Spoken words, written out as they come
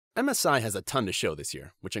MSI has a ton to show this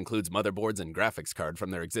year, which includes motherboards and graphics card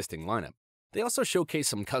from their existing lineup. They also showcase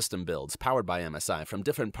some custom builds powered by MSI from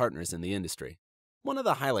different partners in the industry. One of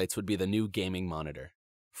the highlights would be the new gaming monitor.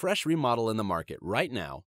 Fresh remodel in the market right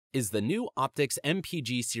now is the new Optix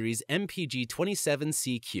MPG Series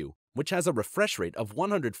MPG27CQ, which has a refresh rate of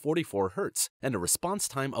 144 Hz and a response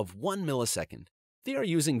time of 1 millisecond. They are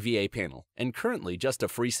using VA panel and currently just a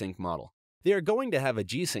FreeSync model. They are going to have a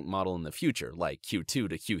G-Sync model in the future, like Q2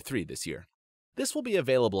 to Q3 this year. This will be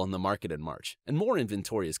available on the market in March, and more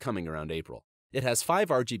inventory is coming around April. It has 5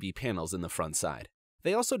 RGB panels in the front side.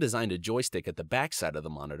 They also designed a joystick at the back side of the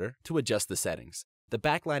monitor to adjust the settings. The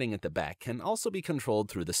backlighting at the back can also be controlled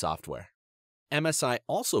through the software. MSI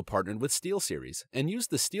also partnered with SteelSeries and used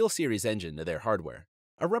the SteelSeries engine to their hardware.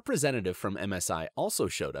 A representative from MSI also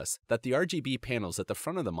showed us that the RGB panels at the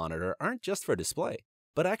front of the monitor aren't just for display,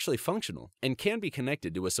 but actually functional and can be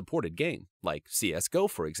connected to a supported game, like CSGO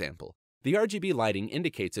for example. The RGB lighting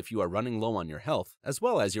indicates if you are running low on your health as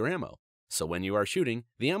well as your ammo. So when you are shooting,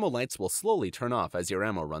 the ammo lights will slowly turn off as your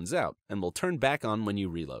ammo runs out and will turn back on when you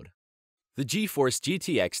reload. The Geforce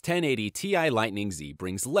Gtx 1080 Ti Lightning Z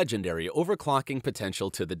brings legendary overclocking potential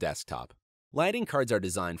to the desktop. Lighting cards are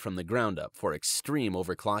designed from the ground up for extreme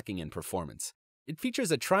overclocking and performance. It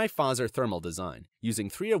features a tri-phasor thermal design, using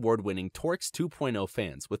 3 award-winning Torx 2.0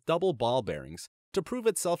 fans with double ball bearings to prove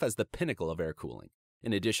itself as the pinnacle of air cooling.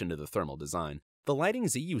 In addition to the thermal design, the Lightning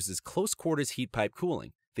Z uses close-quarters heat pipe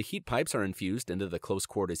cooling. The heat pipes are infused into the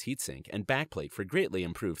close-quarters heatsink and backplate for greatly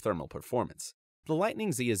improved thermal performance. The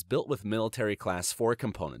Lightning Z is built with military Class 4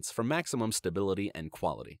 components for maximum stability and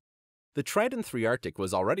quality. The Trident 3 Arctic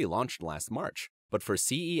was already launched last March, but for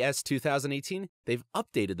CES 2018, they've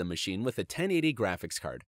updated the machine with a 1080 graphics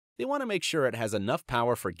card. They want to make sure it has enough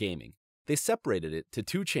power for gaming. They separated it to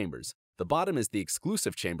 2 chambers. The bottom is the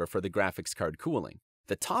exclusive chamber for the graphics card cooling.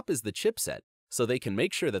 The top is the chipset, so they can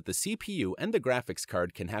make sure that the CPU and the graphics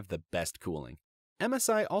card can have the best cooling.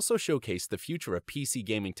 MSI also showcased the future of PC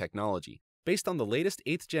gaming technology based on the latest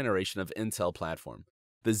 8th generation of Intel platform.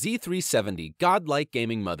 The Z370 godlike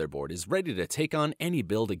gaming motherboard is ready to take on any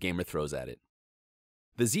build a gamer throws at it.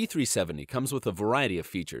 The Z370 comes with a variety of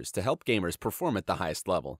features to help gamers perform at the highest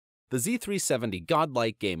level. The Z370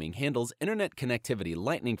 godlike gaming handles internet connectivity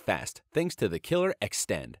lightning fast thanks to the Killer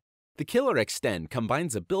Extend. The Killer Extend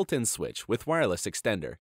combines a built-in switch with wireless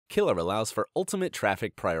extender. Killer allows for ultimate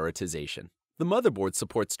traffic prioritization. The motherboard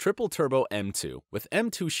supports triple turbo M2 with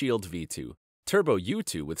M2 Shield V2, turbo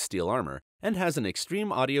U2 with steel armor, and has an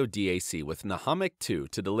extreme audio DAC with Nahamik 2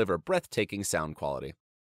 to deliver breathtaking sound quality.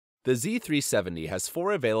 The Z370 has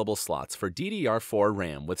 4 available slots for DDR4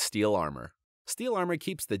 RAM with steel armor. Steel armor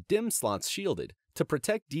keeps the DIMM slots shielded to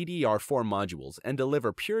protect DDR4 modules and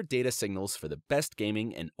deliver pure data signals for the best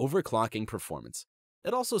gaming and overclocking performance.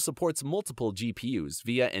 It also supports multiple GPUs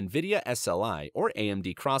via NVIDIA SLI or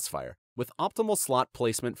AMD Crossfire, with optimal slot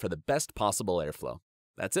placement for the best possible airflow.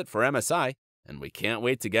 That's it for MSI, and we can't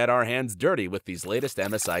wait to get our hands dirty with these latest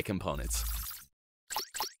MSI components.